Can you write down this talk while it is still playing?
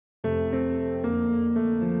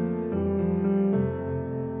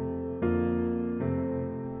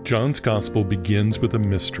John's Gospel begins with a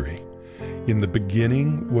mystery. In the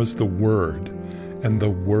beginning was the Word, and the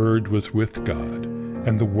Word was with God,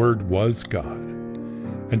 and the Word was God.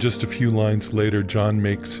 And just a few lines later, John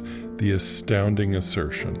makes the astounding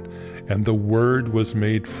assertion, and the Word was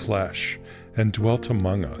made flesh and dwelt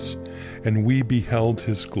among us, and we beheld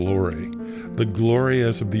his glory, the glory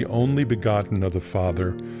as of the only begotten of the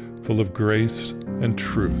Father, full of grace and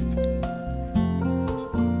truth.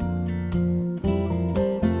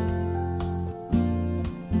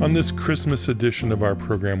 On this Christmas edition of our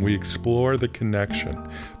program, we explore the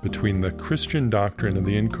connection between the Christian doctrine of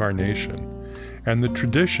the Incarnation and the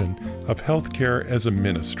tradition of healthcare as a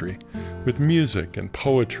ministry, with music and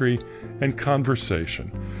poetry and conversation.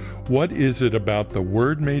 What is it about the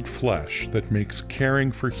Word made flesh that makes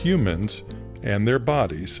caring for humans and their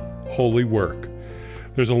bodies holy work?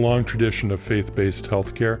 There's a long tradition of faith-based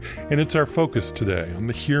healthcare, and it's our focus today on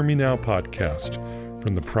the Hear Me Now podcast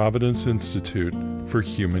from the Providence Institute for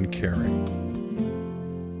Human Caring.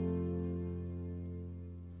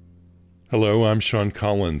 Hello, I'm Sean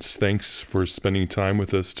Collins. Thanks for spending time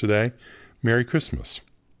with us today. Merry Christmas.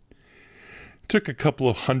 It took a couple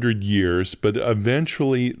of 100 years, but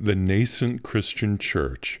eventually the nascent Christian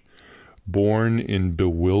church, born in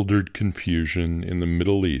bewildered confusion in the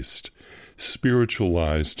Middle East,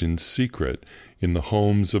 spiritualized in secret in the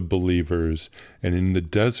homes of believers and in the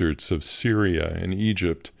deserts of Syria and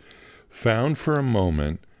Egypt, found for a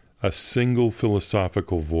moment a single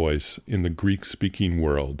philosophical voice in the Greek-speaking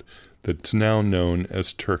world that's now known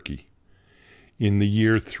as Turkey. In the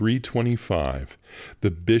year 325, the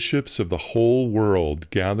bishops of the whole world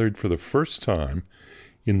gathered for the first time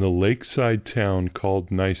in the lakeside town called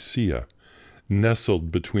Nicaea,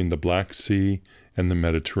 nestled between the Black Sea and the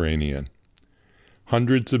Mediterranean.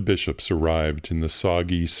 Hundreds of bishops arrived in the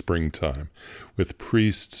soggy springtime, with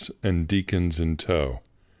priests and deacons in tow.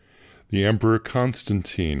 The Emperor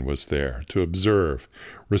Constantine was there to observe,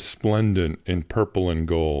 resplendent in purple and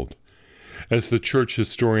gold. As the church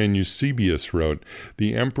historian Eusebius wrote,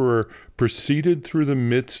 the emperor proceeded through the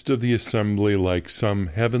midst of the assembly like some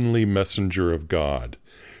heavenly messenger of God,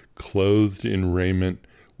 clothed in raiment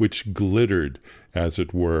which glittered, as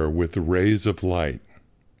it were, with rays of light.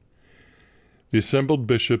 The assembled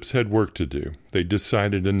bishops had work to do. They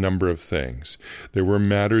decided a number of things. There were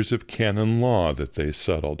matters of canon law that they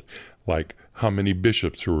settled, like how many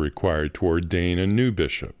bishops were required to ordain a new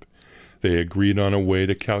bishop. They agreed on a way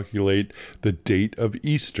to calculate the date of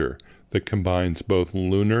Easter that combines both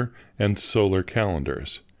lunar and solar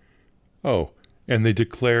calendars. Oh, and they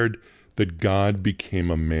declared that God became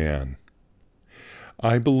a man.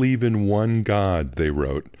 I believe in one God, they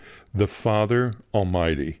wrote, the Father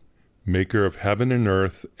Almighty, maker of heaven and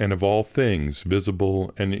earth and of all things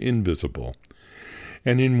visible and invisible,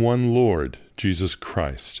 and in one Lord, Jesus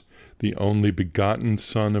Christ, the only begotten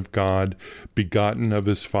Son of God, begotten of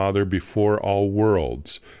his Father before all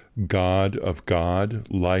worlds, God of God,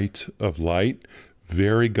 light of light,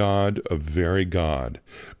 very God of very God,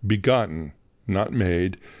 begotten, not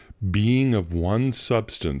made, being of one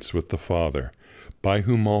substance with the Father, by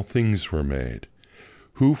whom all things were made,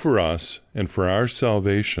 who for us and for our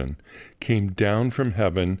salvation came down from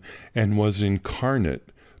heaven and was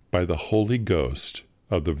incarnate by the Holy Ghost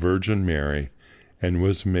of the Virgin Mary and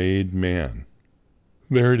was made man.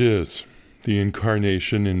 There it is, the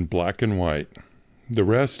Incarnation in black and white. The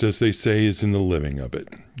rest, as they say, is in the living of it.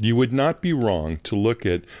 You would not be wrong to look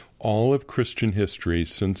at all of Christian history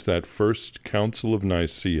since that first Council of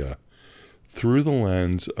Nicaea through the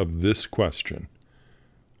lens of this question: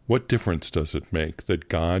 what difference does it make that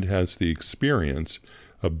God has the experience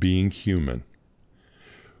of being human?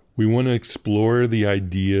 We want to explore the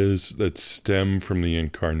ideas that stem from the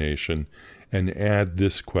Incarnation and add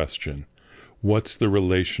this question: what's the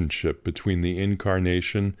relationship between the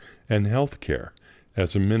Incarnation and healthcare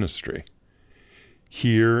as a ministry?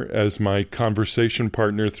 Here, as my conversation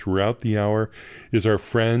partner throughout the hour, is our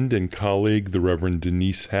friend and colleague, the Reverend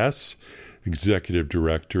Denise Hess, Executive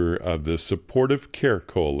Director of the Supportive Care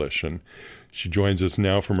Coalition. She joins us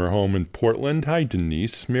now from her home in Portland. Hi,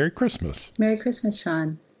 Denise. Merry Christmas. Merry Christmas,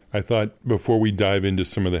 Sean. I thought before we dive into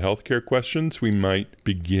some of the healthcare questions, we might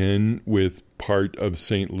begin with part of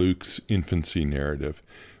St. Luke's infancy narrative.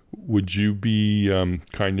 Would you be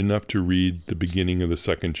kind enough to read the beginning of the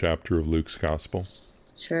second chapter of Luke's Gospel?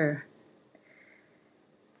 Sure.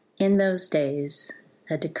 In those days,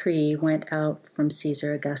 a decree went out from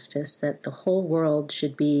Caesar Augustus that the whole world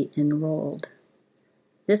should be enrolled.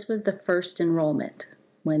 This was the first enrollment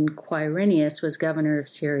when Quirinius was governor of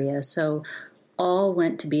Syria, so all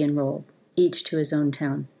went to be enrolled, each to his own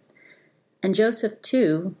town. And Joseph,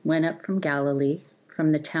 too, went up from Galilee,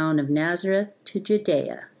 from the town of Nazareth to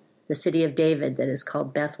Judea, the city of David that is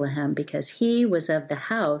called Bethlehem, because he was of the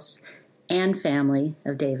house and family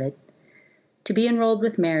of David, to be enrolled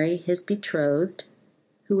with Mary, his betrothed,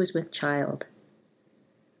 who was with child.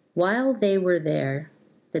 While they were there,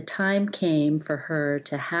 the time came for her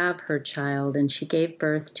to have her child, and she gave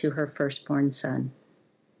birth to her firstborn son.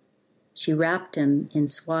 She wrapped him in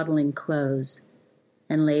swaddling clothes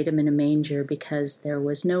and laid him in a manger because there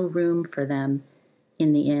was no room for them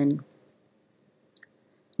in the inn.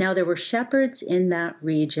 Now there were shepherds in that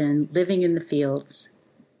region living in the fields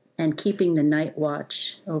and keeping the night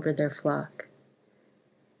watch over their flock.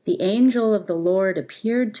 The angel of the Lord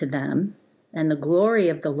appeared to them, and the glory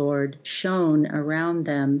of the Lord shone around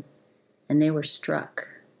them, and they were struck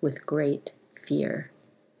with great fear.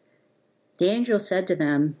 The angel said to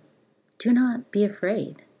them, "Do not be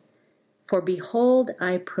afraid, for behold,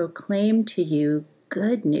 I proclaim to you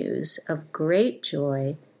good news of great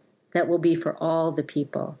joy that will be for all the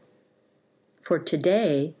people. For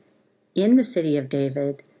today, in the city of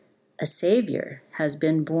David, a Savior has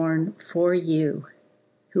been born for you,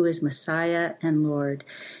 who is Messiah and Lord.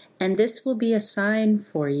 And this will be a sign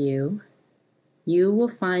for you. You will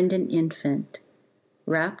find an infant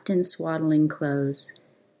wrapped in swaddling clothes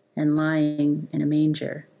and lying in a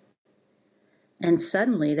manger." And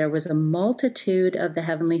suddenly there was a multitude of the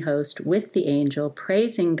heavenly host with the angel,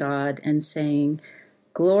 praising God and saying,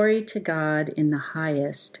 "Glory to God in the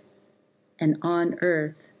highest, and on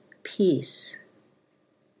earth peace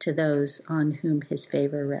to those on whom his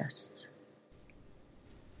favor rests."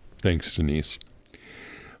 Thanks, Denise.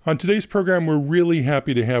 On today's program, we're really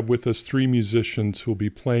happy to have with us three musicians who will be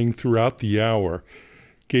playing throughout the hour.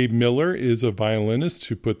 Gabe Miller is a violinist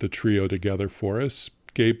who put the trio together for us.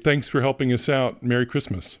 Gabe, thanks for helping us out. Merry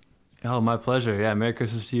Christmas. Oh, my pleasure. Yeah, Merry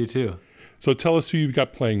Christmas to you too. So tell us who you've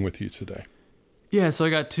got playing with you today. Yeah, so I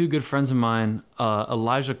got two good friends of mine,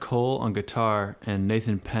 Elijah Cole on guitar and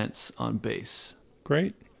Nathan Pence on bass.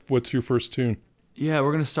 Great. What's your first tune? Yeah,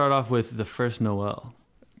 we're going to start off with The First Noel.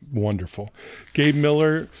 Wonderful. Gabe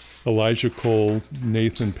Miller, Elijah Cole,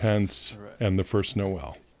 Nathan Pence, and The First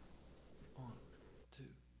Noel.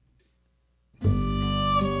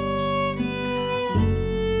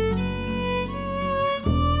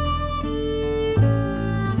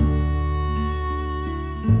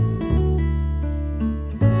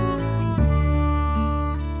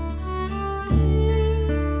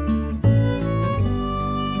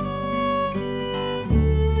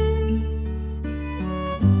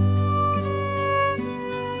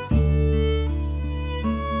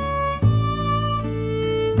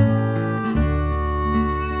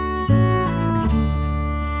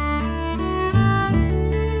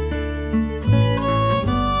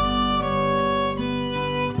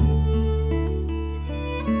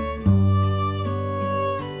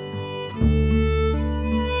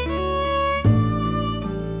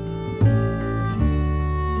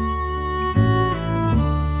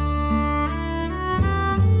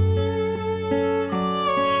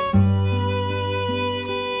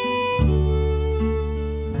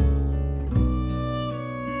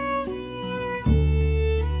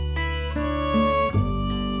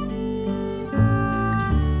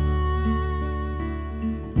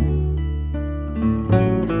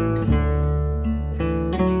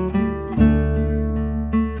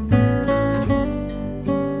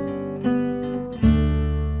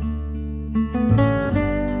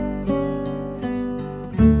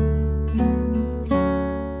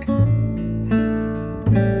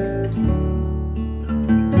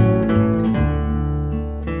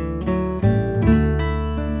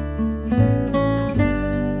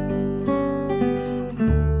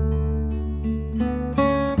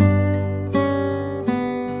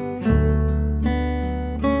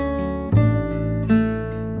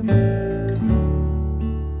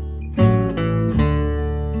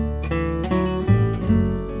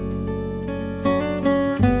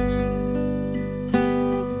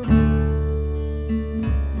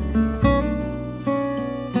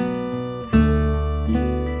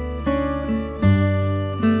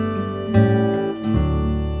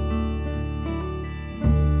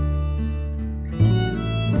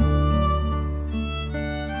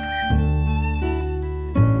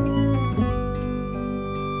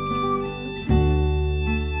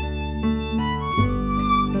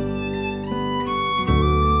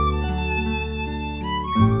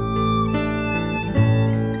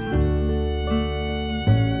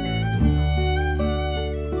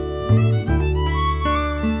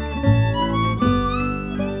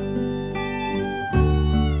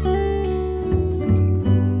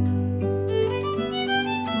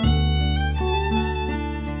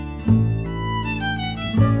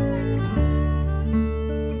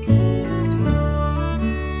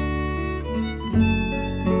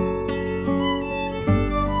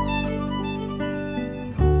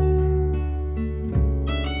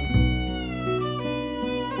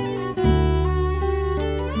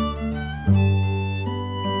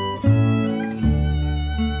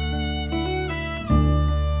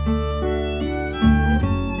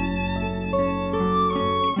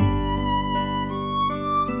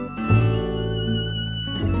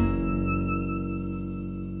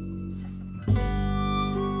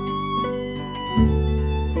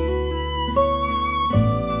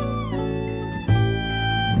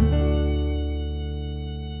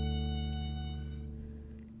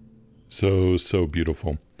 So, so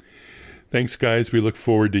beautiful. Thanks, guys. We look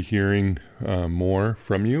forward to hearing more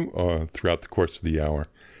from you throughout the course of the hour.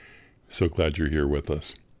 So glad you're here with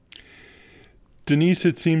us. Denise,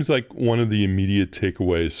 it seems like one of the immediate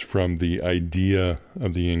takeaways from the idea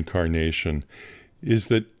of the Incarnation is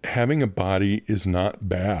that having a body is not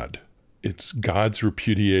bad. It's God's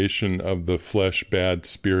repudiation of the flesh bad,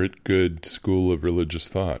 spirit good school of religious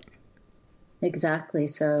thought. Exactly.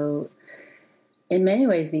 So in many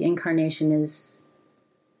ways, the Incarnation is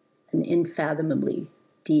an unfathomably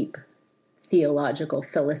deep theological,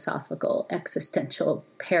 philosophical, existential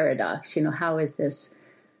paradox. How is this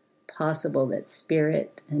possible that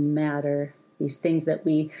spirit and matter, these things that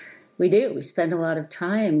we spend a lot of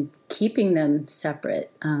time keeping them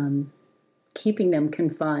separate, keeping them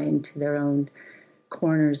confined to their own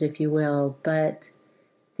corners, if you will, but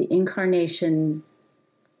the Incarnation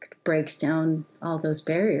breaks down all those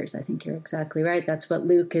barriers. I think you're exactly right. That's what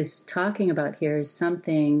Luke is talking about here, is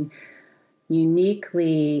something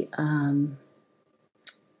uniquely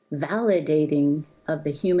validating of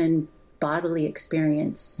the human bodily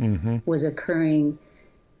experience was occurring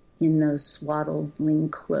in those swaddling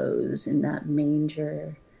clothes in that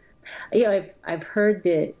manger. I've heard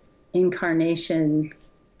the Incarnation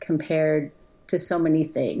compared to so many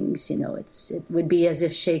things. It would be as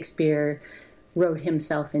if Shakespeare wrote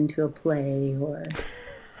himself into a play, or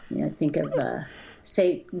think of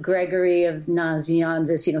Saint Gregory of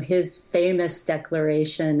Nazianzus, his famous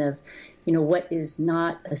declaration of, what is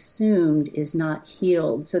not assumed is not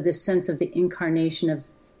healed. So this sense of the Incarnation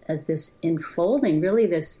as this enfolding, really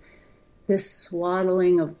this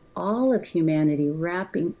swaddling of all of humanity,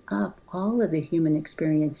 wrapping up all of the human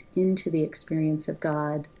experience into the experience of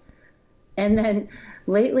God. And then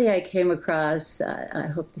lately I came across, I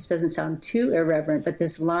hope this doesn't sound too irreverent, but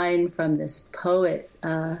this line from this poet,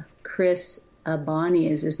 Chris Abani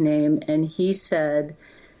is his name, and he said,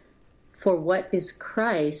 "For what is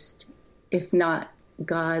Christ if not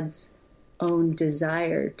God's own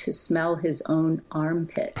desire to smell his own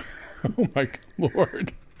armpit?" Oh my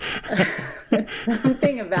Lord. It's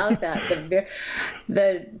something about that,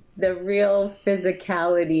 the real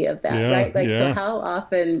physicality of that, right? So how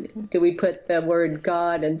often do we put the word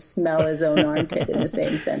God and smell his own armpit in the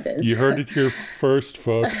same sentence? You heard it here first,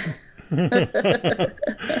 folks. But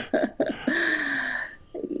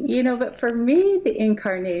for me, the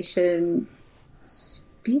Incarnation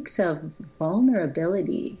speaks of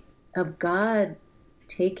vulnerability, of God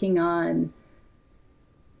taking on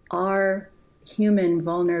our human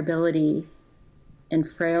vulnerability and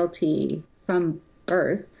frailty from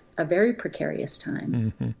birth, a very precarious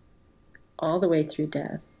time, all the way through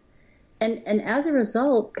death. And as a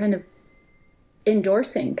result, kind of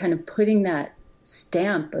endorsing, kind of putting that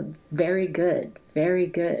stamp of very good, very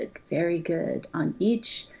good, very good on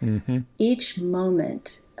each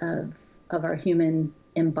moment of our human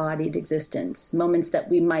embodied existence, moments that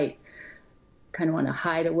we might kind of want to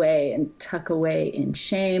hide away and tuck away in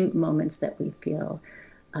shame, moments that we feel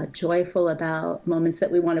joyful about, moments that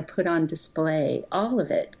we want to put on display. All of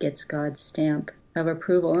it gets God's stamp of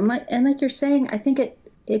approval. And like you're saying, I think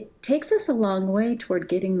it takes us a long way toward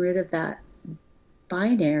getting rid of that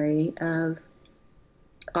binary of,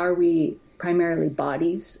 are we primarily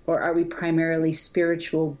bodies or are we primarily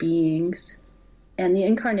spiritual beings? And the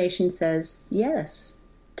Incarnation says yes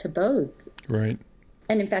to both. Right.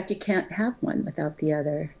 And in fact, you can't have one without the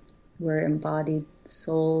other. We're embodied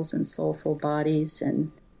souls and soulful bodies.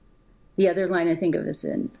 And the other line I think of is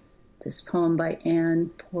in this poem by Anne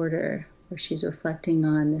Porter, where she's reflecting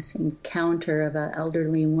on this encounter of an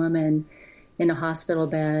elderly woman in a hospital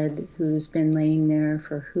bed who's been laying there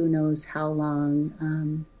for who knows how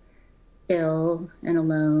long, ill and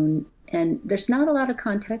alone. And there's not a lot of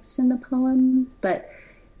context in the poem, but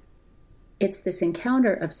it's this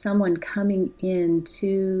encounter of someone coming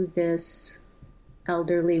into this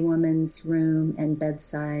elderly woman's room and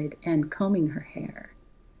bedside and combing her hair.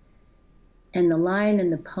 And the line in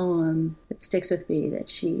the poem that sticks with me that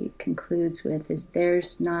she concludes with is,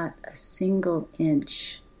 "There's not a single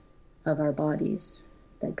inch of our bodies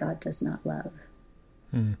that God does not love."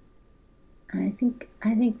 And I think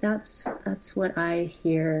that's what I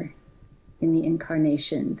hear in the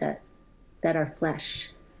Incarnation, that our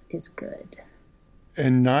flesh is good.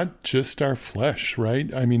 And not just our flesh,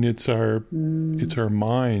 right? I mean, it's our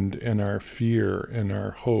mind and our fear and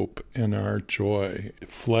our hope and our joy.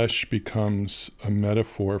 Flesh becomes a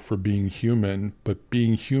metaphor for being human, but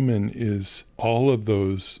being human is all of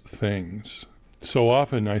those things. So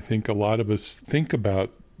often I think a lot of us think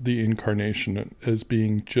about the Incarnation as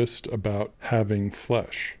being just about having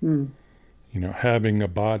flesh. having a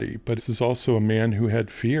body, but this is also a man who had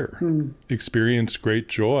fear, experienced great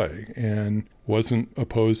joy, and wasn't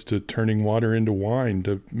opposed to turning water into wine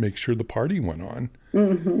to make sure the party went on.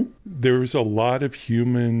 There was a lot of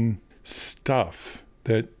human stuff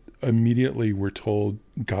that immediately we're told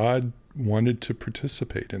God wanted to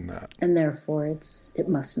participate in that. And therefore it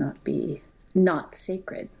must not be not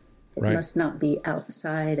sacred. It Right. must not be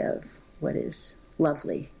outside of what is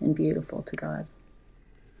lovely and beautiful to God.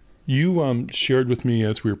 You shared with me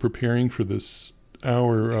as we were preparing for this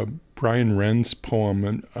hour Brian Wren's poem,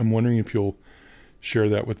 and I'm wondering if you'll share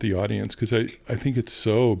that with the audience, because I think it's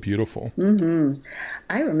so beautiful.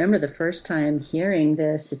 I remember the first time hearing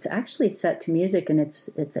this. It's actually set to music, and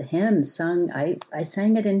it's a hymn sung. I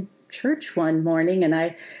sang it in church one morning, and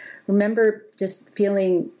I remember just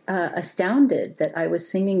feeling astounded that I was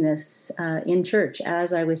singing this in church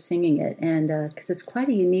as I was singing it, and because it's quite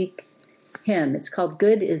a unique hymn. It's called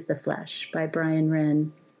 "Good is the Flesh" by Brian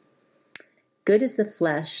Wren. Good is the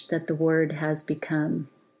flesh that the Word has become.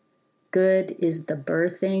 Good is the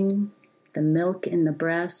birthing, the milk in the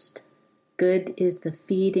breast. Good is the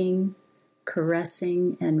feeding,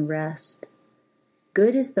 caressing, and rest.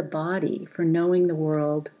 Good is the body for knowing the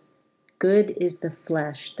world. Good is the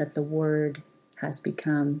flesh that the Word has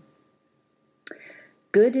become.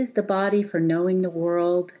 Good is the body for knowing the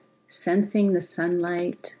world, sensing the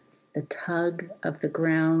sunlight, the tug of the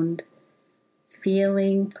ground,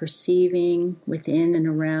 feeling, perceiving within and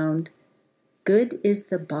around. Good is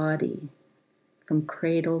the body from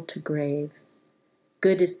cradle to grave.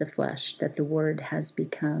 Good is the flesh that the Word has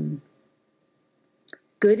become.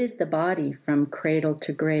 Good is the body from cradle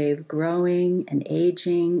to grave, growing and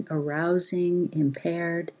aging, arousing,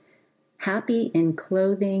 impaired, happy in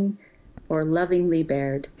clothing or lovingly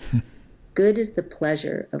bared. Good is the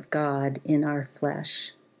pleasure of God in our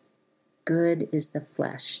flesh. Good is the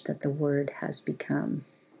flesh that the Word has become.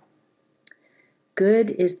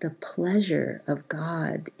 Good is the pleasure of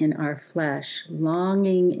God in our flesh,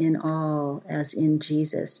 longing in all as in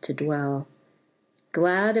Jesus to dwell,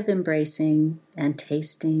 glad of embracing and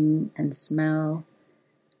tasting and smell.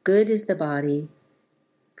 Good is the body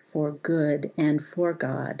for good and for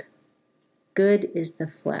God. Good is the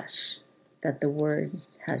flesh that the Word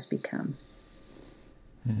has become.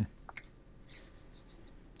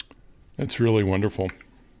 That's really wonderful.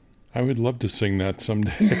 I would love to sing that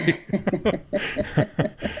someday.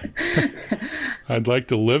 I'd like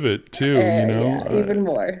to live it too, Yeah, even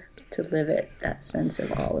more to live it, that sense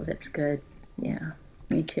of all of it's good. Yeah,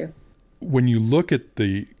 me too. When you look at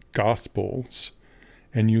the Gospels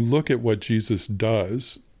and you look at what Jesus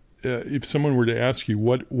does, if someone were to ask you,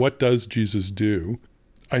 what does Jesus do?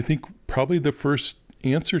 I think probably the first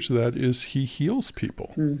answer to that is he heals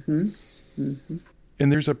people.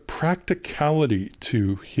 And there's a practicality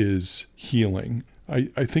to his healing.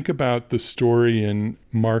 I think about the story in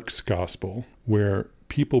Mark's Gospel where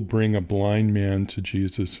people bring a blind man to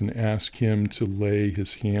Jesus and ask him to lay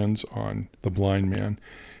his hands on the blind man.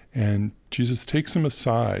 And Jesus takes him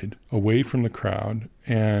aside, away from the crowd,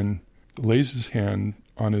 and lays his hand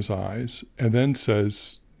on his eyes, and then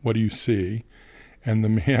says, "What do you see?" And the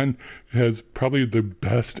man has probably the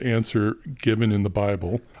best answer given in the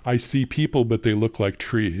Bible. "I see people, but they look like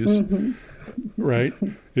trees." Right?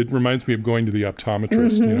 It reminds me of going to the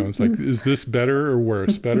optometrist. It's like, is this better or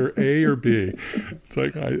worse? Better A or B? It's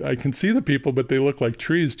like, I can see the people, but they look like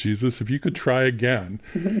trees, Jesus. If you could try again.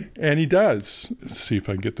 And he does. Let's see if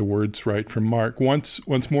I can get the words right from Mark. Once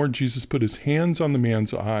more, Jesus put his hands on the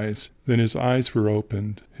man's eyes. Then his eyes were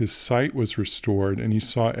opened. His sight was restored, and he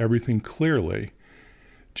saw everything clearly.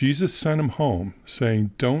 Jesus sent him home,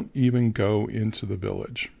 saying, "Don't even go into the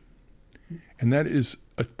village." And that is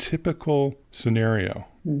a typical scenario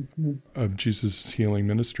of Jesus' healing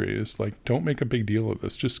ministry. Is like, don't make a big deal of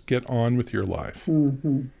this. Just get on with your life.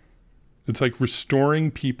 It's like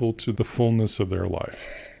restoring people to the fullness of their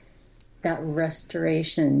life. That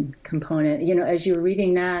restoration component. As you were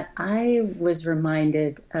reading that, I was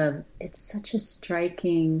reminded of, it's such a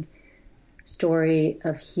striking story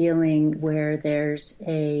of healing where there's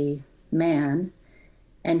a man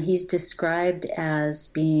and he's described as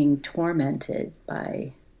being tormented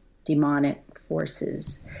by demonic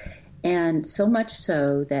forces, and so much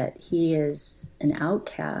so that he is an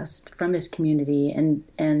outcast from his community, and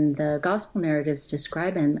the gospel narratives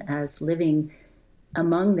describe him as living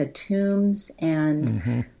among the tombs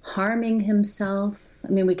and harming himself. I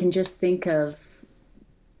mean, we can just think of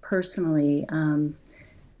personally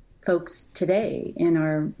folks today in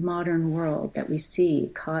our modern world that we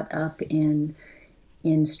see caught up in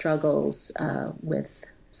struggles with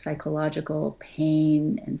psychological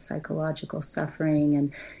pain and psychological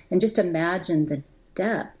suffering, and just imagine the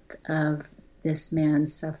depth of this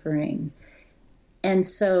man's suffering. And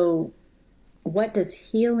so what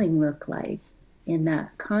does healing look like in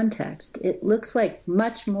that context? It looks like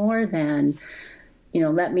much more than,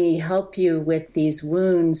 let me help you with these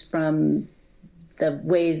wounds from the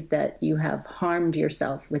ways that you have harmed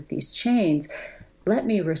yourself with these chains. Let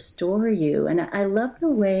me restore you. And I love the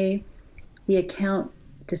way the account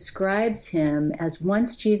describes him as,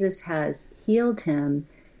 once Jesus has healed him,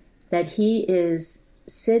 that he is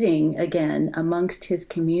sitting again amongst his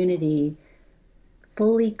community,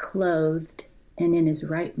 fully clothed and in his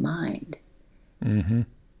right mind. Mm-hmm.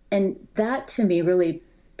 And that, to me, really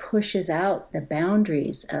pushes out the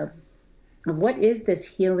boundaries of what is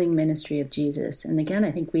this healing ministry of Jesus. And again,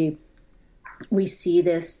 I think we see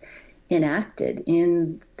this enacted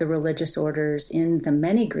in the religious orders, in the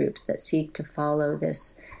many groups that seek to follow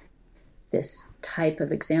this type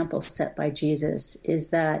of example set by Jesus, is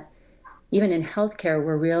that even in healthcare,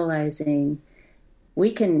 we're realizing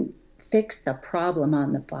we can fix the problem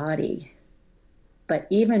on the body, but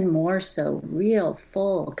even more so, real,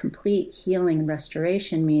 full, complete healing and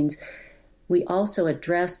restoration means we also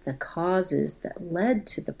address the causes that led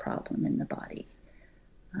to the problem in the body.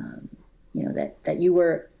 That you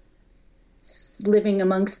were living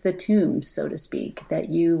amongst the tombs, so to speak, that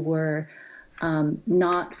you were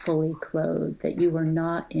not fully clothed, that you were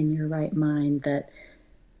not in your right mind, that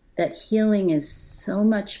healing is so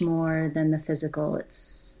much more than the physical.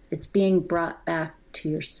 It's being brought back to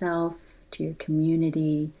yourself, to your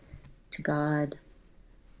community, to God.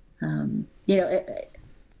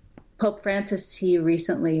 Pope Francis, he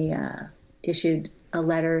recently issued a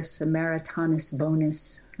letter, Samaritanus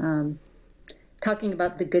Bonus, talking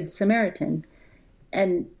about the Good Samaritan.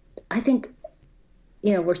 And I think,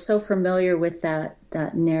 we're so familiar with that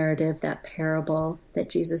narrative, that parable that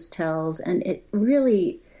Jesus tells, and it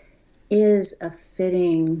really is a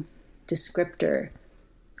fitting descriptor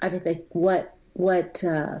of, I think, what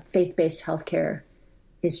faith-based healthcare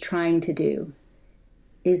is trying to do.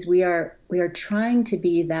 Is we are trying to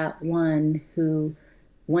be that one who,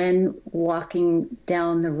 when walking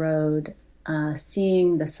down the road,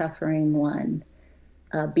 seeing the suffering one,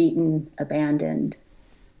 beaten, abandoned,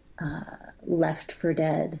 left for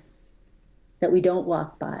dead, that we don't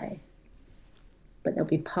walk by, but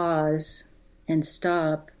that we pause and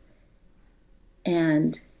stop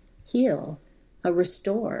and heal,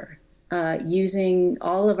 restore, using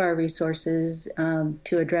all of our resources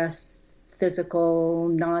to address physical,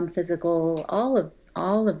 non-physical, all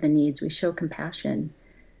of the needs. We show compassion.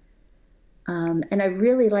 And I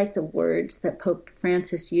really like the words that Pope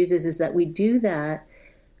Francis uses, is that we do that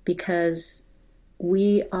because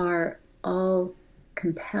we are all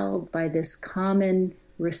compelled by this common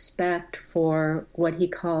respect for what he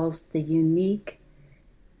calls the unique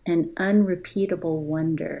and unrepeatable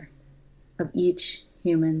wonder of each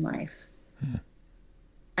human life.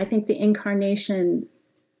 I think the Incarnation,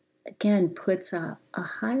 again, puts a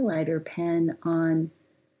highlighter pen on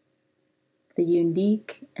the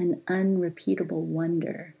unique and unrepeatable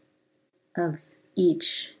wonder of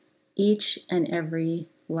each and every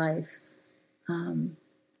life.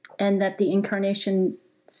 And that the Incarnation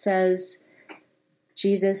says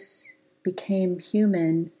Jesus became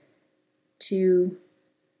human to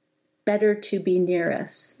better to be near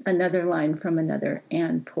us. Another line from another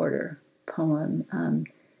Anne Porter poem,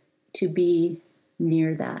 to be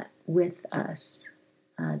near that with us,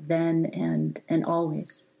 then and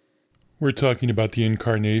always. We're talking about the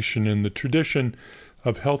Incarnation and the tradition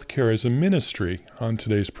of healthcare as a ministry on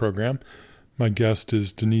today's program. My guest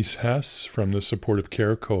is Denise Hess from the Supportive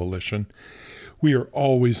Care Coalition. We are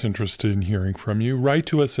always interested in hearing from you. Write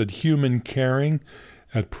to us at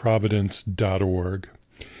humancaring@providence.org.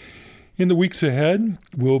 In the weeks ahead,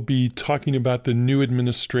 we'll be talking about the new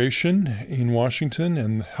administration in Washington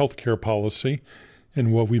and healthcare policy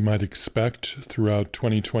and what we might expect throughout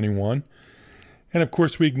 2021. And of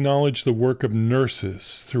course, we acknowledge the work of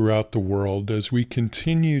nurses throughout the world as we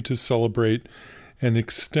continue to celebrate an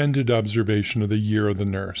extended observation of the Year of the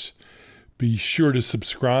Nurse. Be sure to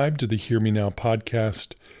subscribe to the Hear Me Now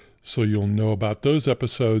podcast so you'll know about those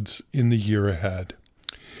episodes in the year ahead.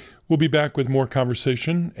 We'll be back with more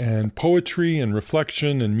conversation and poetry and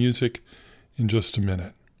reflection and music in just a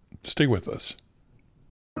minute. Stay with us.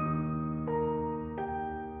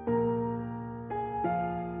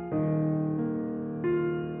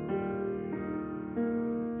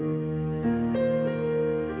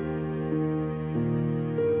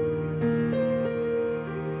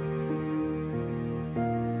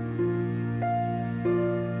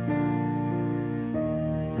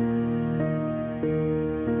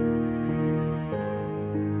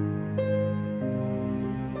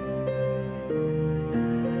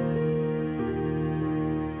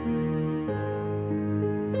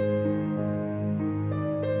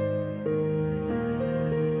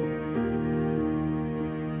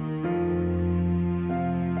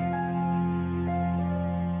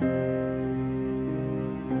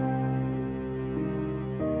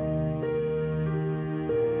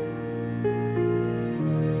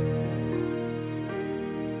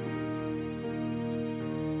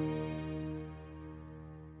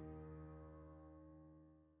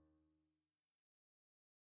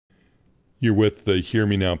 You're with the Hear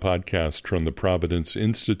Me Now podcast from the Providence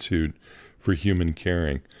Institute for Human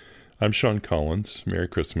Caring. I'm Sean Collins. Merry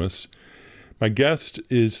Christmas. My guest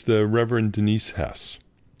is the Reverend Denise Hess.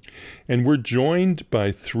 And we're joined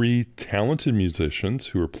by three talented musicians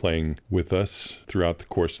who are playing with us throughout the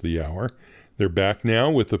course of the hour. They're back now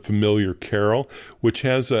with a familiar carol, which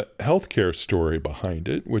has a healthcare story behind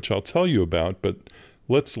it, which I'll tell you about, but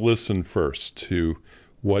let's listen first to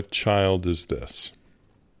What Child Is This?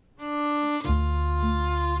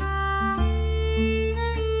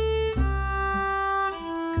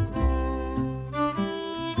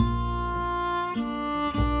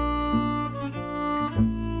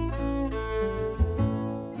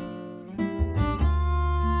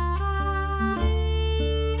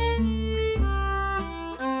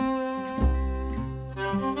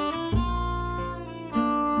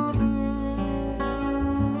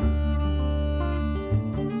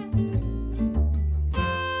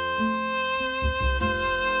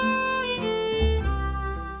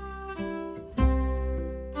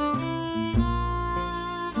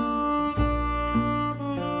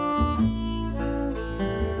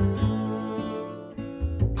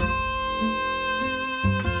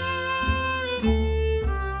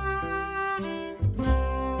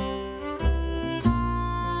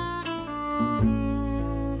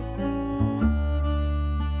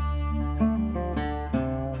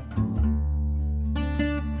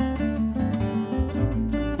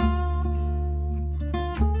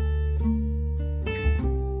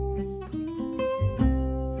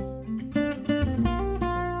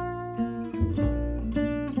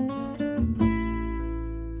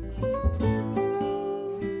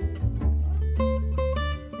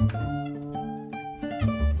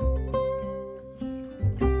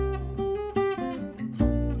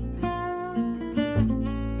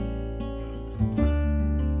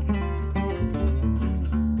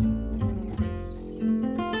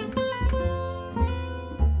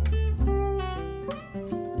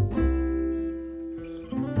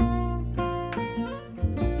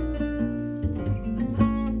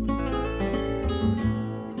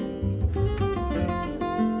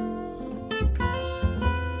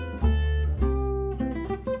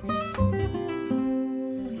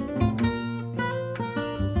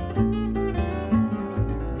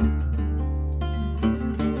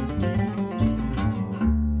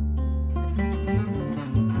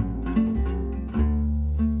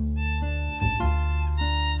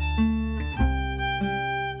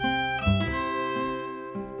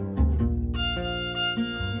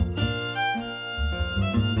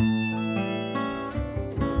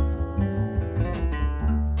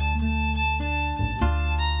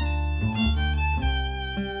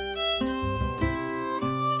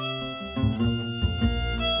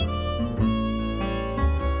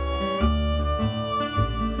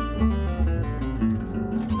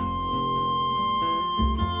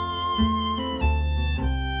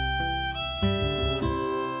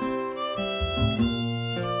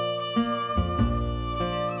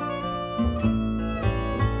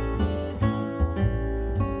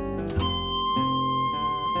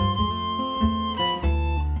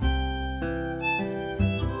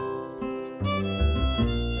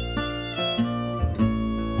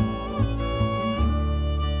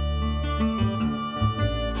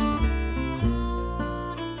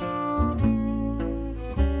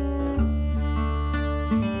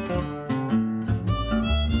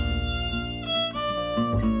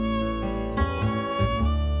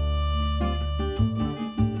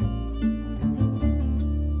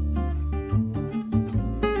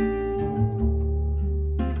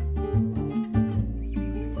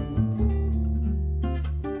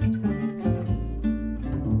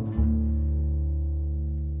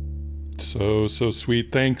 So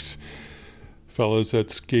sweet. Thanks, fellas.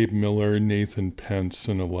 That's Gabe Miller, Nathan Pence,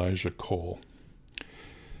 and Elijah Cole.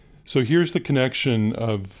 So here's the connection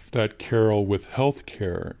of that carol with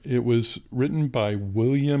healthcare. It was written by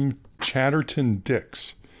William Chatterton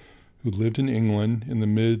Dix, who lived in England in the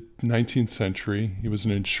mid-19th century. He was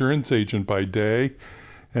an insurance agent by day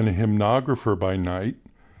and a hymnographer by night.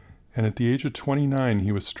 And at the age of 29,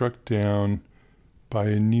 he was struck down by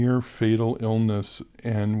a near-fatal illness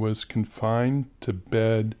and was confined to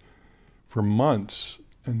bed for months,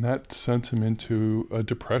 and that sent him into a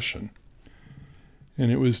depression. And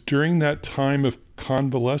it was during that time of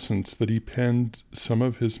convalescence that he penned some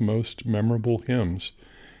of his most memorable hymns,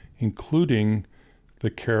 including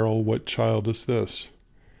the carol, What Child Is This?,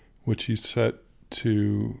 which he set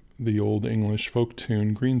to the Old English folk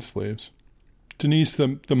tune, Greensleeves. Denise,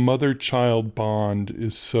 the mother-child bond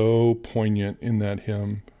is so poignant in that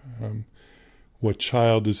hymn. What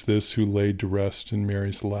child is this who laid to rest in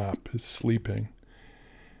Mary's lap is sleeping?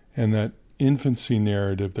 And that infancy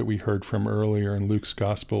narrative that we heard from earlier in Luke's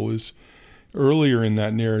gospel is earlier in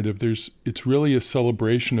that narrative. It's really a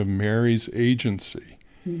celebration of Mary's agency.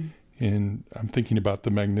 And I'm thinking about the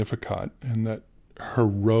Magnificat and that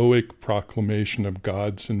heroic proclamation of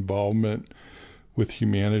God's involvement with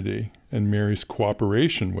humanity and Mary's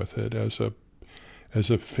cooperation with it as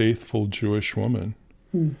a faithful Jewish woman.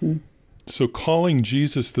 Mm-hmm. So calling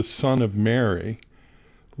Jesus the Son of Mary,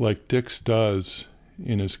 like Dix does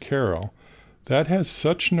in his carol, that has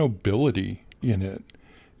such nobility in it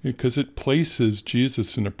because it places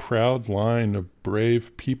Jesus in a proud line of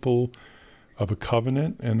brave people of a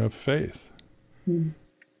covenant and of faith. Mm.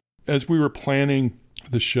 As we were planning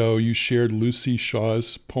the show, you shared Lucy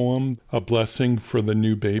Shaw's poem, A Blessing for the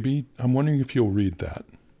New Baby. I'm wondering if you'll read that.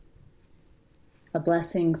 A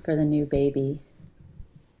blessing for the new baby.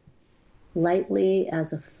 Lightly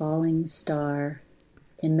as a falling star,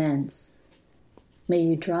 immense, may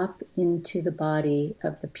you drop into the body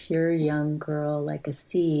of the pure young girl like a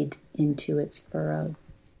seed into its furrow,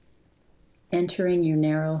 entering your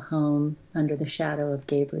narrow home under the shadow of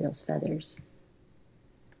Gabriel's feathers.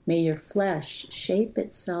 May your flesh shape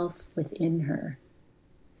itself within her,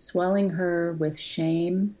 swelling her with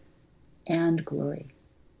shame and glory.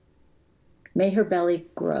 May her belly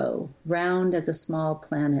grow, round as a small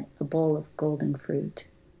planet, a bowl of golden fruit.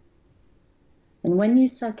 And when you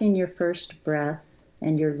suck in your first breath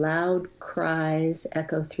and your loud cries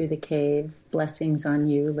echo through the cave, blessings on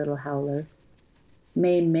you, little howler,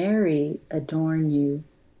 may Mary adorn you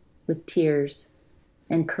with tears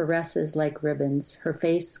and caresses like ribbons, her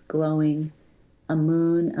face glowing, a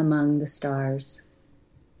moon among the stars.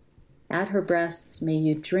 At her breasts may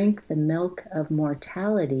you drink the milk of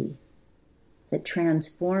mortality that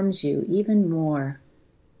transforms you even more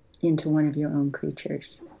into one of your own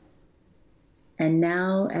creatures. And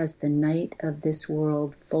now, as the night of this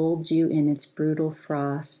world folds you in its brutal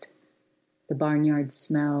frost, the barnyard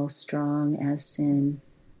smell strong as sin,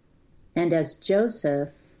 and as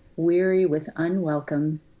Joseph, weary with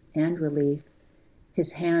unwelcome and relief,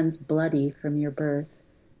 his hands bloody from your birth,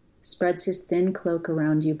 spreads his thin cloak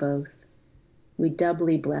around you both, we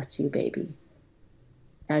doubly bless you, baby,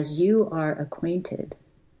 as you are acquainted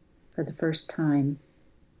for the first time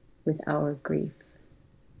with our grief.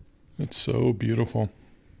 It's so beautiful.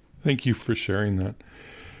 Thank you for sharing that.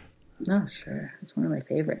 Oh, sure. It's one of my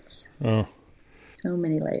favorites. Oh. So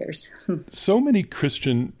many layers. So many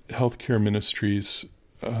Christian healthcare ministries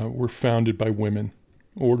were founded by women,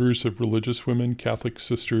 orders of religious women, Catholic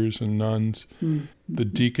sisters and nuns, the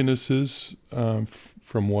deaconesses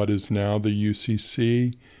from what is now the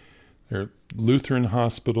UCC. There are Lutheran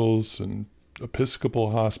hospitals and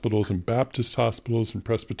Episcopal hospitals and Baptist hospitals and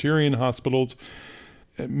Presbyterian hospitals,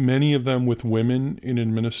 many of them with women in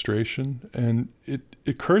administration. And it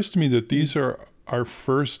occurs to me that these are our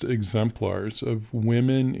first exemplars of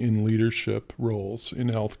women in leadership roles in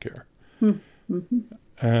healthcare. Mm-hmm.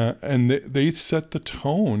 And they set the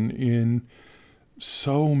tone in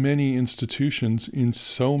so many institutions in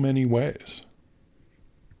so many ways.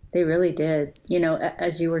 They really did. You know,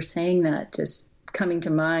 as you were saying that, just coming to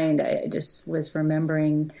mind, I just was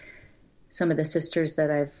remembering some of the sisters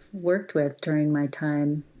that I've worked with during my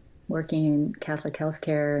time working in Catholic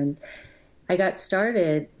healthcare. And I got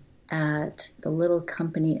started at the Little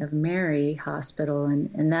Company of Mary Hospital.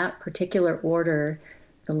 And that particular order,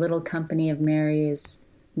 the Little Company of Mary, is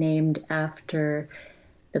named after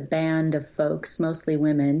the band of folks, mostly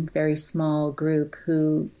women, very small group,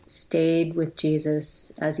 who stayed with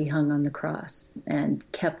Jesus as he hung on the cross and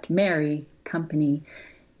kept Mary company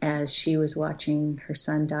as she was watching her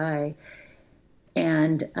son die.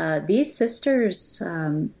 And these sisters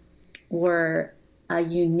were a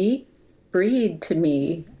unique breed to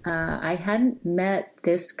me. I hadn't met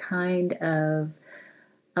this kind of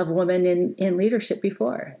woman in leadership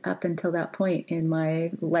before, up until that point in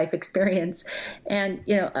my life experience. And,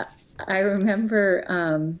 you know, I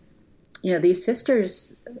remember, these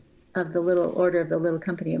sisters of the Little Order of the Little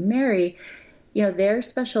Company of Mary, you know, their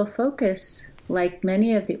special focus, like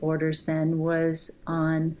many of the orders then, was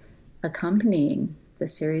on accompanying the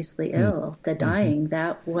seriously ill, the dying.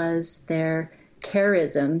 That was their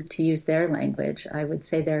charism, to use their language. I would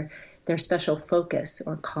say their special focus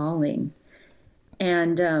or calling.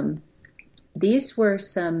 And these were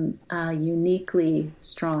some uniquely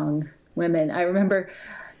strong women. I remember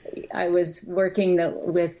I was working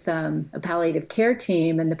with a palliative care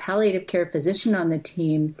team, and the palliative care physician on the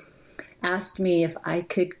team asked me if I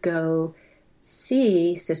could go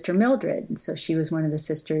see Sister Mildred. So she was one of the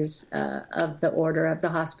sisters of the order of the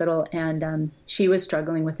hospital, and she was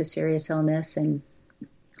struggling with a serious illness, and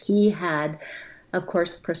he had, of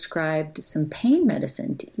course, prescribed some pain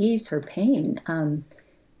medicine to ease her pain.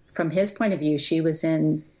 From his point of view, she was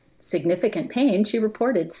in significant pain. She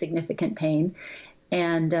reported significant pain,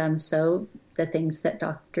 and so the things that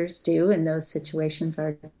doctors do in those situations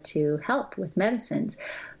are to help with medicines.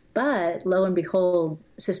 But lo and behold,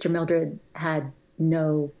 Sister Mildred had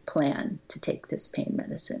no plan to take this pain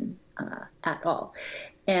medicine at all.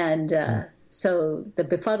 And so the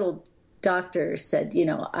befuddled doctor said,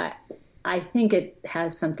 I think it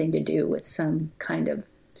has something to do with some kind of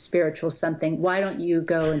spiritual something. Why don't you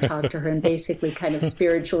go and talk to her and basically kind of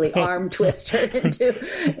spiritually arm twist her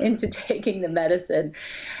into taking the medicine?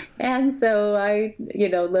 And so I,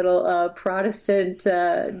 little Protestant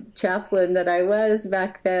chaplain that I was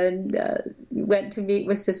back then, went to meet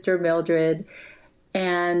with Sister Mildred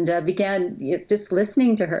and began just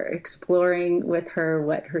listening to her, exploring with her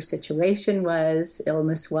what her situation was,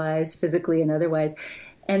 illness-wise, physically and otherwise.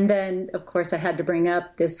 And then, of course, I had to bring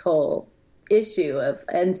up this whole issue of,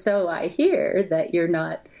 and so I hear that you're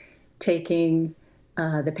not taking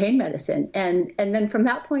the pain medicine. And then from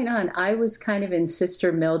that point on, I was kind of in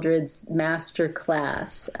Sister Mildred's master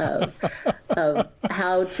class of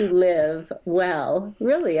how to live well,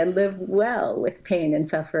 really, and live well with pain and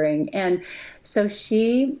suffering. And so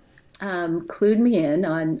she clued me in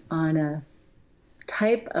on a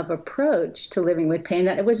type of approach to living with pain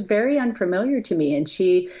that it was very unfamiliar to me. And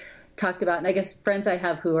she talked about, and I guess friends I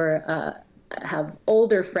have who are have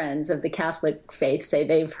older friends of the Catholic faith say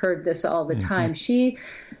they've heard this all the time.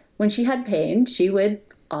 When she had pain, she would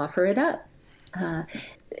offer it up.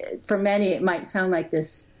 For many, it might sound like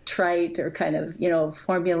this trite or kind of,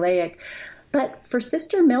 formulaic. But for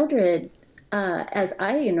Sister Mildred, as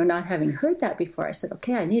I, not having heard that before, I said,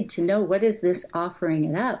 okay, I need to know, what is this offering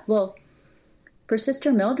it up? Well, for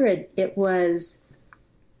Sister Mildred, it was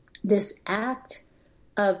this act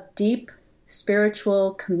of deep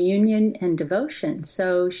spiritual communion and devotion.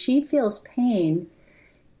 So she feels pain.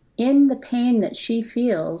 In the pain that she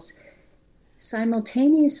feels,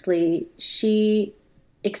 simultaneously, she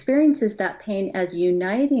experiences that pain as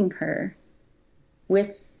uniting her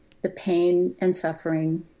with the pain and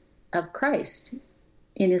suffering of Christ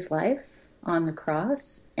in his life on the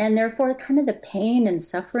cross, and therefore kind of the pain and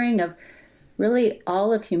suffering of really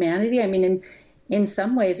all of humanity. I mean, in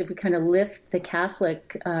some ways, if we kind of lift the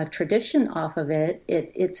Catholic tradition off of it,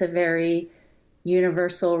 it's a very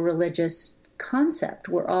universal religious concept.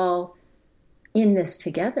 We're all in this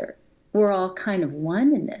together. We're all kind of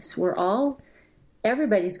one in this.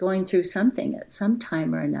 Everybody's going through something at some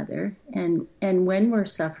time or another. And when we're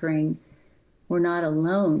suffering, we're not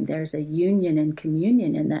alone. There's a union and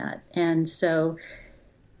communion in that. And so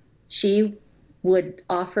she would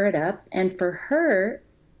offer it up. And for her,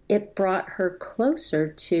 it brought her closer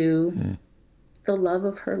to the love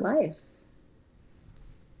of her life.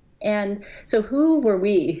 And so who were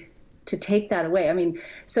we to take that away? I mean,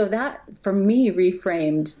 so that for me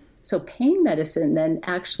reframed, so pain medicine then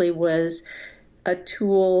actually was a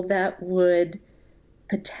tool that would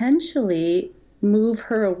potentially move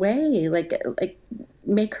her away, like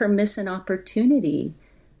make her miss an opportunity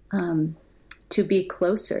to be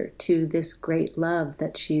closer to this great love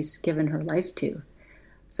that she's given her life to.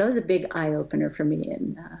 So that was a big eye-opener for me,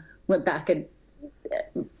 and went back and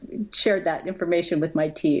shared that information with my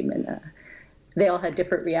team, and they all had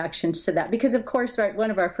different reactions to that. Because, of course, right, one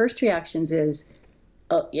of our first reactions is,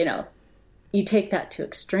 you take that to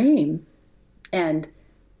extreme, and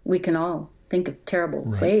we can all think of terrible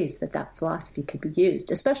ways that philosophy could be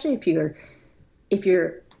used, especially if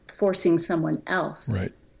you're forcing someone else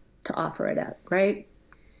to offer it up, right?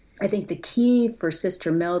 I think the key for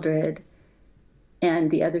Sister Mildred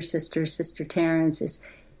and the other sister, Sister Terence, is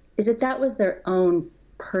that was their own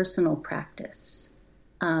personal practice.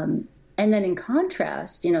 And then in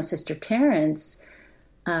contrast, Sister Terence,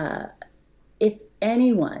 if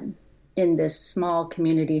anyone in this small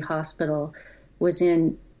community hospital was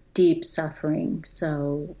in deep suffering,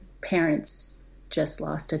 so parents just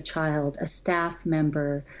lost a child, a staff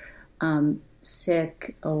member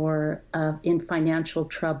sick or in financial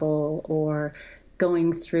trouble or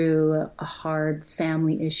going through a hard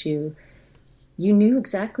family issue, you knew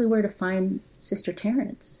exactly where to find Sister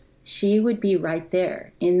Terence. She would be right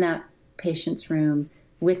there in that patient's room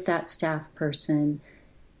with that staff person,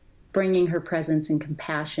 bringing her presence and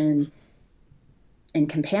compassion and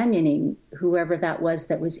companioning whoever that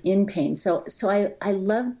was in pain. So I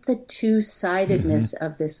love the two-sidedness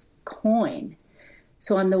of this coin.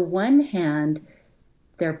 So on the one hand,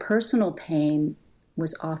 their personal pain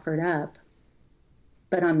was offered up.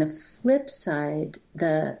 But on the flip side,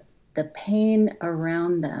 the pain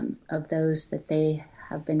around them of those that they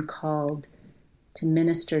have been called to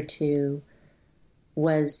minister to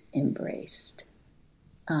was embraced,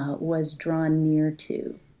 was drawn near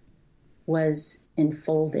to, was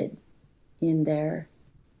enfolded in their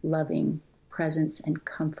loving presence and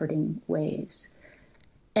comforting ways.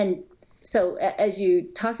 And so as you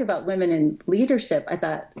talked about women in leadership, I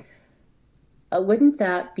thought, wouldn't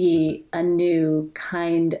that be a new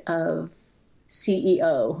kind of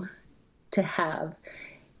CEO to have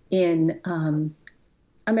in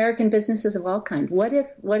American businesses of all kinds? What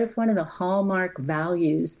if one of the hallmark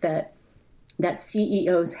values that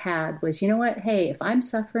CEOs had was, you know what, hey, if I'm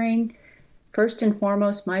suffering, first and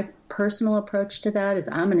foremost, my personal approach to that is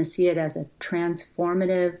I'm going to see it as a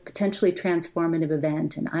potentially transformative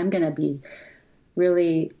event, and I'm going to be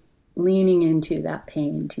really leaning into that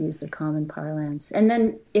pain, to use the common parlance. And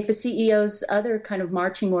then if a CEO's other kind of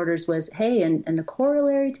marching orders was, hey, and the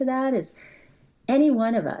corollary to that is any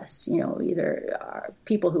one of us, either are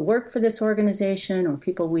people who work for this organization or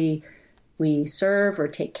people we serve or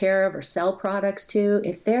take care of or sell products to,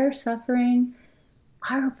 if they're suffering,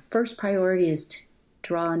 our first priority is to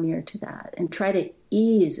draw near to that and try to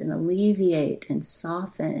ease and alleviate and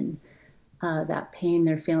soften that pain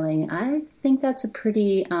they're feeling. I think that's a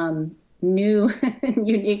pretty new and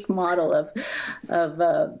unique model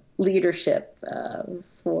of leadership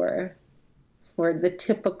for the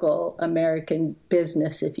typical American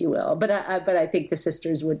business, if you will. But I think the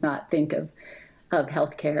sisters would not think of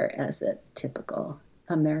healthcare as a typical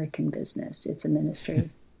American business. It's a ministry.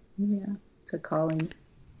 Yeah, it's a calling.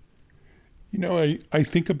 I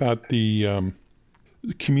think about the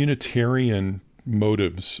communitarian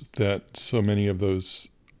motives that so many of those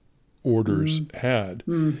orders had,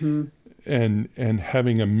 and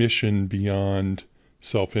having a mission beyond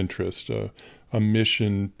self-interest, a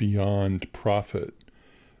mission beyond profit,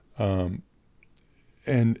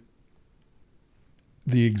 and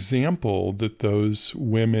the example that those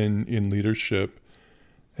women in leadership,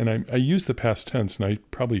 and I use the past tense, and I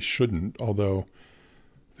probably shouldn't, although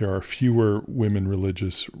there are fewer women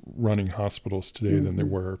religious running hospitals today than there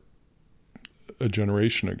were a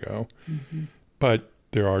generation ago. But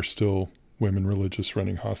there are still women religious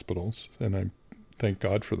running hospitals, and I thank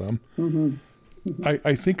God for them.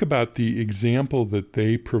 I think about the example that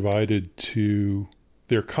they provided to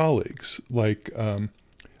their colleagues, like, and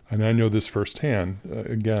I know this firsthand,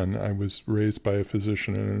 again, I was raised by a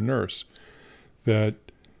physician and a nurse, that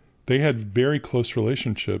they had very close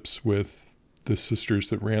relationships with the sisters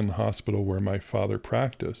that ran the hospital where my father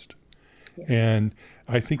practiced. Yeah. And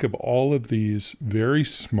I think of all of these very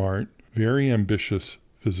smart, very ambitious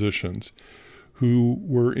physicians who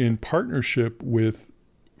were in partnership with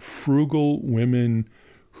frugal women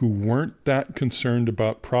who weren't that concerned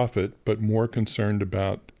about profit, but more concerned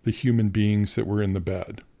about the human beings that were in the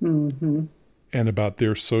bed and about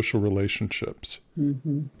their social relationships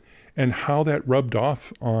and how that rubbed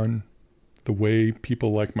off on the way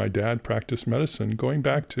people like my dad practiced medicine going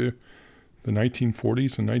back to the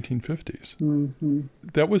 1940s and 1950s.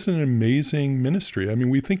 That was an amazing ministry. I mean,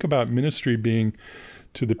 we think about ministry being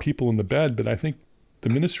to the people in the bed, but I think the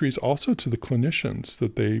ministry is also to the clinicians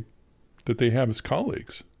that they have as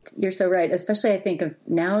colleagues. You're so right. Especially I think of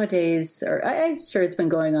nowadays, or I'm sure it's been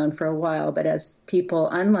going on for a while, but as people,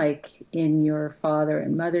 unlike in your father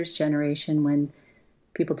and mother's generation, when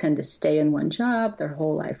people tend to stay in one job their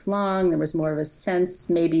whole life long, there was more of a sense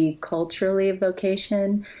maybe culturally of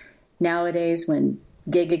vocation. Nowadays, when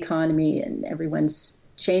gig economy and everyone's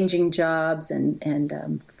changing jobs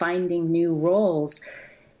and finding new roles,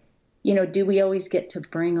 do we always get to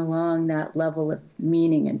bring along that level of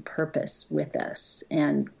meaning and purpose with us?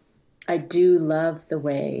 And I do love the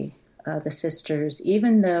way the sisters,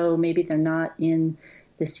 even though maybe they're not in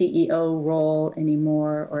the CEO role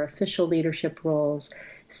anymore or official leadership roles,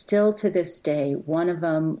 still to this day, one of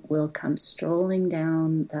them will come strolling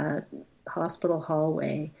down that hospital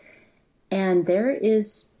hallway, and there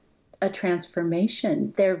is a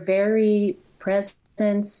transformation. Their very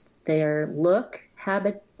presence, their look,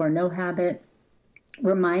 habit or no habit,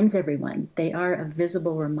 reminds everyone. They are a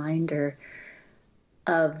visible reminder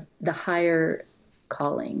of the higher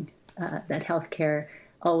calling that healthcare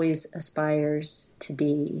always aspires to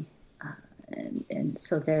be. And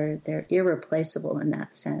so they're irreplaceable in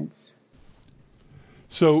that sense.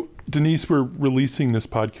 So, Denise, we're releasing this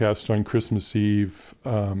podcast on Christmas Eve,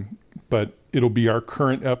 but it'll be our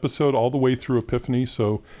current episode all the way through Epiphany,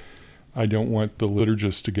 so I don't want the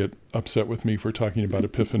liturgist to get upset with me for talking about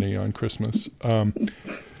Epiphany on Christmas.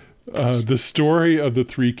 The story of the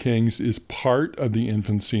three kings is part of the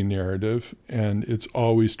infancy narrative, and it's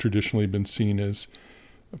always traditionally been seen as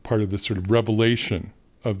part of the sort of revelation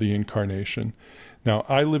of the Incarnation. Now,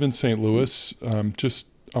 I live in St. Louis, just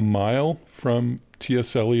a mile from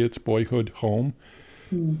T.S. Eliot's boyhood home.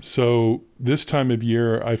 So this time of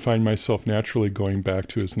year, I find myself naturally going back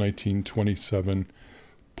to his 1927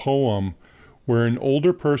 poem, where an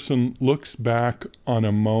older person looks back on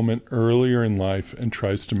a moment earlier in life and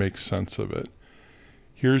tries to make sense of it.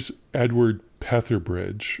 Here's Edward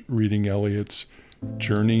Petherbridge reading Eliot's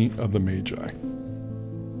Journey of the Magi.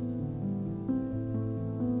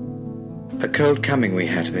 A cold coming we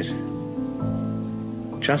had of it.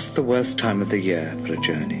 Just the worst time of the year for a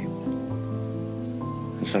journey.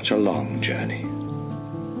 And such a long journey.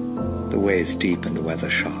 The ways deep and the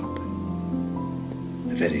weather sharp.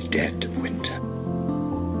 The very dead of winter.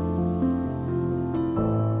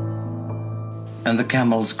 And the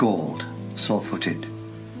camels galled, sore-footed,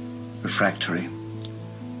 refractory,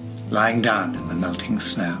 lying down in the melting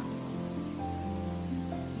snow.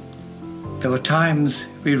 There were times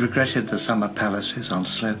we regretted the summer palaces on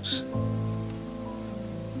slopes,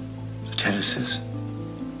 the terraces,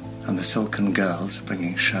 and the silken girls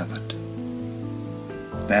bringing sherbet.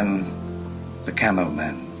 Then the camel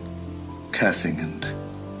men, cursing and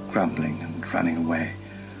grumbling and running away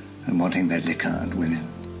and wanting their liquor and women.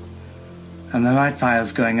 And the night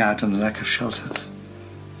fires going out and the lack of shelters.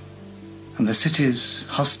 And the cities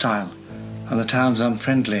hostile and the towns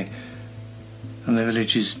unfriendly and the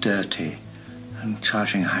villages dirty and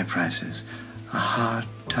charging high prices. A hard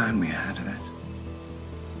time we had of it.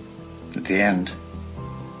 At the end,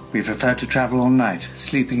 we preferred to travel all night,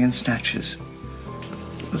 sleeping in snatches,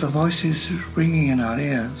 with the voices ringing in our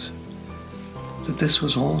ears that this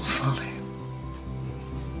was all folly.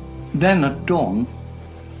 Then at dawn,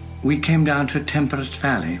 we came down to a temperate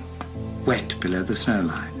valley, wet below the snow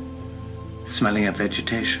line, smelling of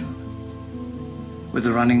vegetation, with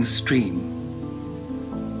a running stream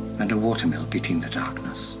and a watermill beating the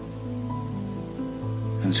darkness,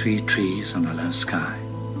 and 3 trees on a low sky,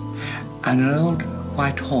 and an old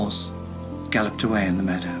white horse galloped away in the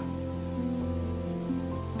meadow.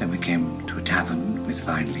 Then we came to a tavern with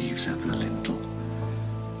vine leaves over the lintel.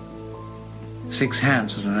 6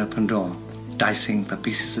 hands at an open door, dicing for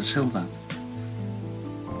pieces of silver.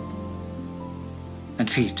 And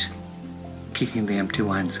feet kicking the empty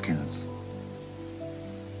wineskins.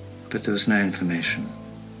 But there was no information.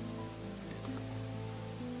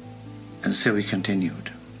 And so we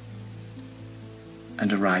continued,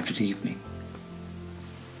 and arrived at evening,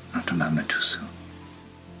 not a moment too soon,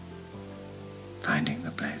 finding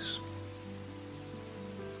the place.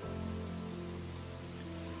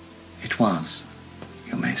 It was,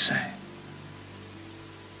 you may say,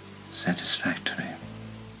 satisfactory.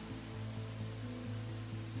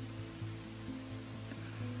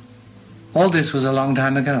 All this was a long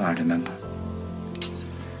time ago, I remember.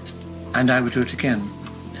 And I would do it again.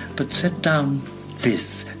 But set down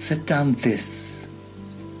this.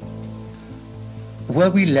 Were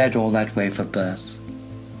we led all that way for birth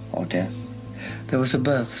or death? There was a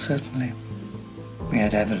birth, certainly. We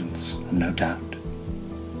had evidence, and no doubt.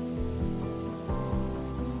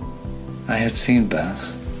 I had seen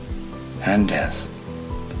birth and death,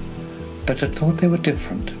 but I thought they were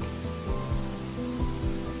different.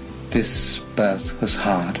 This birth was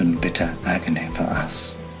hard and bitter agony for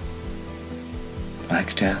us.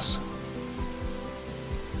 Like death.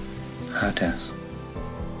 Our death.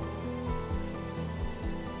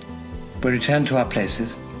 We returned to our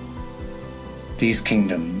places, these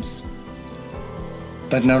kingdoms,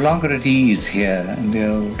 but no longer at ease here in the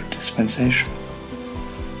old dispensation,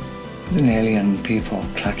 with an alien people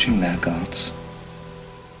clutching their gods.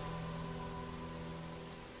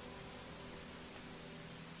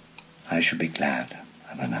 I should be glad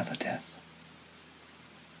of another death.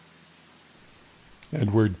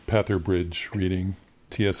 Edward Petherbridge reading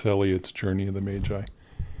T.S. Eliot's Journey of the Magi.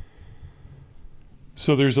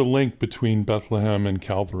 So there's a link between Bethlehem and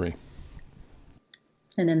Calvary.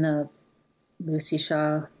 And in the Lucy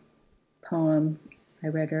Shaw poem I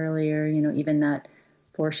read earlier, even that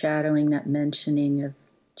foreshadowing, that mentioning of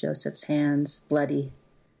Joseph's hands bloody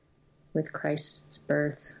with Christ's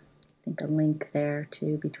birth. I think a link there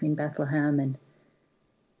too between Bethlehem and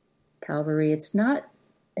Calvary. It's not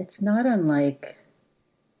unlike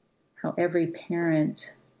how every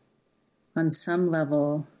parent on some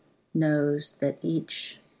level knows that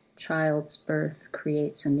each child's birth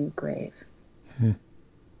creates a new grave. And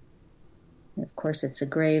of course, it's a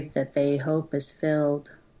grave that they hope is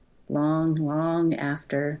filled long, long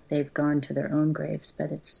after they've gone to their own graves,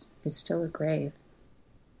 but it's still a grave.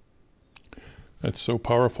 That's so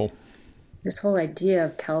powerful. This whole idea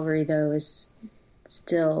of Calvary, though, is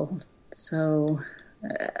still so...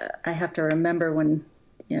 I have to remember when,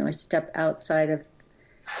 I step outside of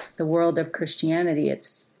the world of Christianity,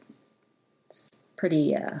 it's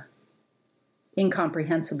pretty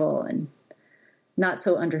incomprehensible and not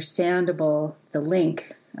so understandable, the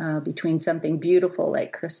link between something beautiful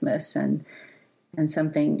like Christmas and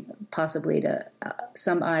something possibly to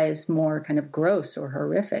some eyes more kind of gross or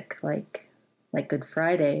horrific like Good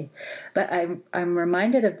Friday. But I'm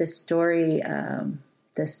reminded of this story,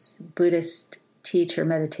 this Buddhist teacher,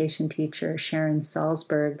 meditation teacher, Sharon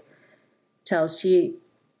Salzberg, she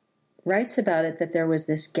writes about it, that there was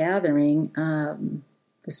this gathering,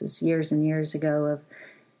 this is years and years ago, of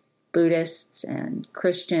Buddhists and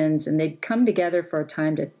Christians, and they'd come together for a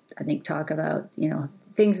time to, I think, talk about,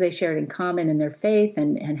 things they shared in common in their faith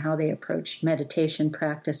and how they approached meditation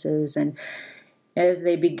practices. And as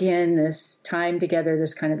they begin this time together,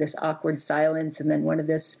 there's kind of this awkward silence, and then one of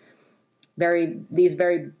these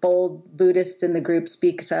very bold Buddhists in the group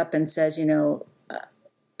speaks up and says,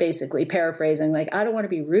 basically paraphrasing, like, I don't want to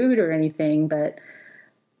be rude or anything, but,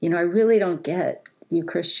 I really don't get you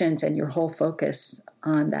Christians and your whole focus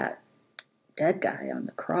on that dead guy on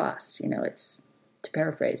the cross. It's, to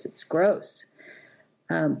paraphrase, it's gross.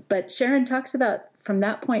 But Sharon talks about, from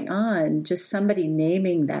that point on, just somebody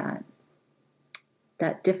naming that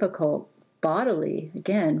difficult bodily,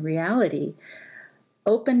 again, reality,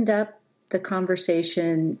 opened up the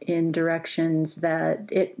conversation in directions that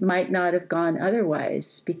it might not have gone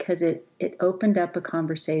otherwise, because it opened up a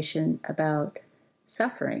conversation about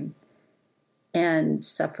suffering and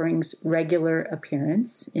suffering's regular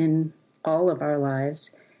appearance in all of our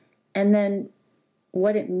lives, and then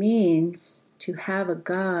what it means to have a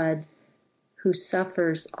God who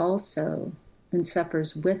suffers also and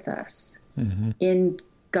suffers with us in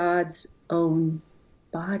God's own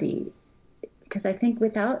body. Because I think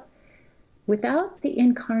without the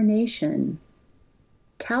Incarnation,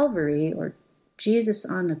 Calvary, or Jesus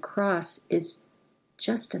on the cross, is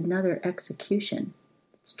just another execution.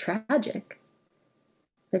 It's tragic,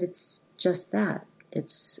 but it's just that.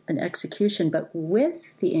 It's an execution. But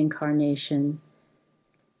with the Incarnation,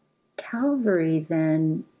 Calvary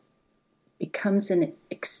then becomes an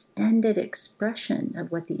extended expression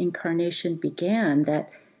of what the Incarnation began, that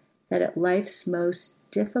at life's most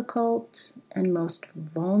difficult and most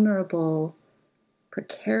vulnerable,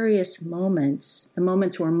 precarious moments, the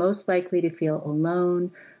moments we're most likely to feel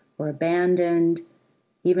alone or abandoned,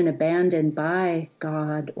 even abandoned by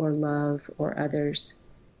God or love or others,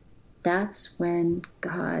 that's when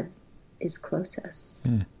God is closest.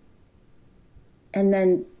 And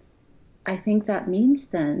then I think that means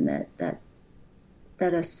then that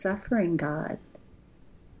a suffering God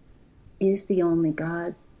is the only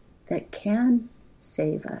God that can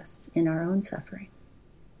save us in our own suffering.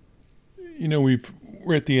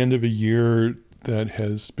 We're at the end of a year that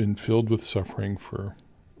has been filled with suffering for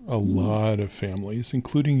a lot of families,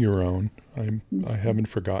 including your own. I haven't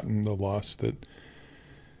forgotten the loss that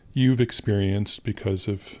you've experienced because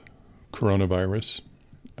of coronavirus.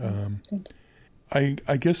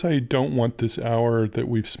 I guess I don't want this hour that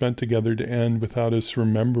we've spent together to end without us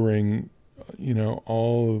remembering,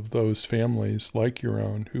 all of those families like your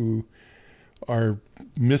own who are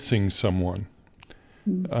missing someone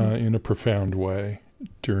in a profound way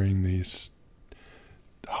during these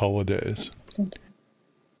holidays. Thank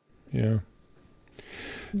you. Yeah.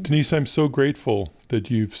 Denise, I'm so grateful that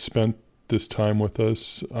you've spent this time with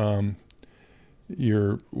us.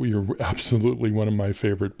 You're absolutely one of my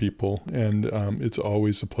favorite people, and it's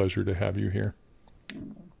always a pleasure to have you here.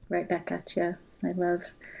 Right back at you. I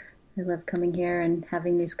love coming here and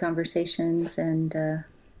having these conversations, and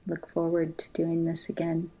look forward to doing this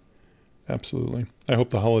again. Absolutely. I hope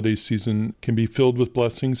the holiday season can be filled with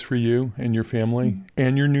blessings for you and your family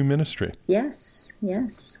and your new ministry. Yes.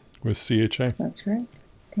 With CHA. That's right.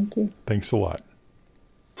 Thank you. Thanks a lot.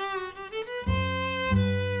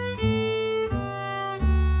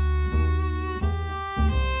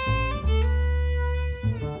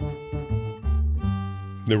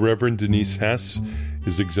 The Reverend Denise Hess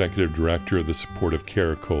is Executive Director of the Supportive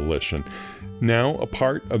Care Coalition, now a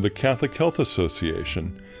part of the Catholic Health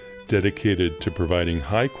Association, dedicated to providing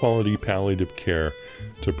high-quality palliative care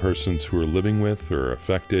to persons who are living with or are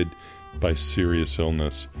affected by serious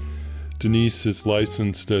illness. Denise is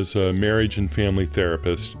licensed as a marriage and family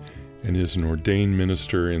therapist and is an ordained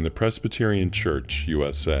minister in the Presbyterian Church,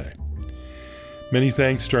 USA. Many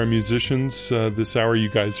thanks to our musicians this hour. You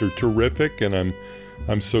guys are terrific, and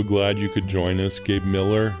I'm so glad you could join us. Gabe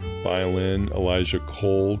Miller, violin, Elijah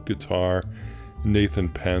Cole, guitar, Nathan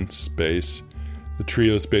Pence, bass. The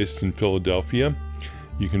trio is based in Philadelphia.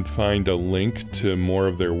 You can find a link to more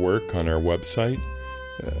of their work on our website,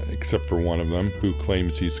 except for one of them, who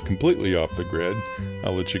claims he's completely off the grid.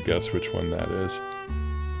 I'll let you guess which one that is.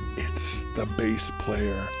 It's the bass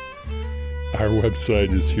player. Our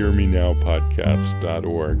website is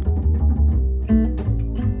hearmenowpodcast.org.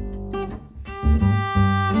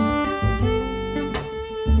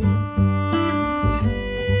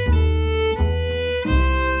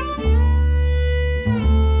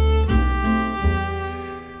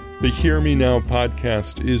 The Hear Me Now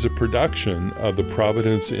podcast is a production of the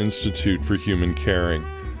Providence Institute for Human Caring,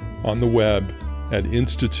 on the web at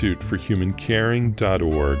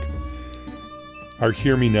instituteforhumancaring.org. Our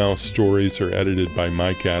Hear Me Now stories are edited by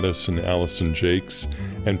Mike Addis and Allison Jakes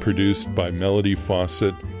and produced by Melody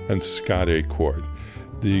Fawcett and Scott Acord.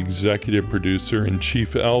 The executive producer and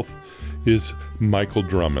chief elf is Michael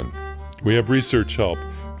Drummond. We have research help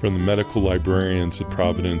from the medical librarians at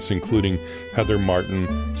Providence, including Heather Martin,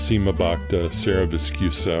 Seema Bhakta, Sarah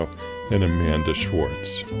Viscuso, and Amanda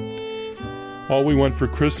Schwartz. All we want for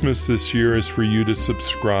Christmas this year is for you to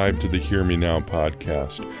subscribe to the Hear Me Now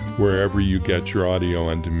podcast, wherever you get your audio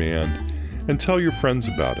on demand, and tell your friends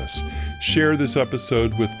about us. Share this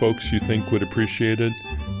episode with folks you think would appreciate it,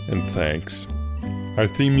 and thanks. Our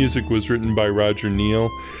theme music was written by Roger Neal.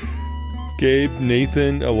 Gabe,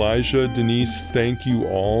 Nathan, Elijah, Denise, thank you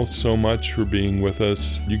all so much for being with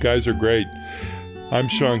us. You guys are great. I'm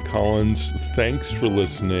Sean Collins. Thanks for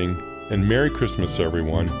listening, and Merry Christmas,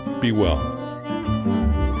 everyone. Be well.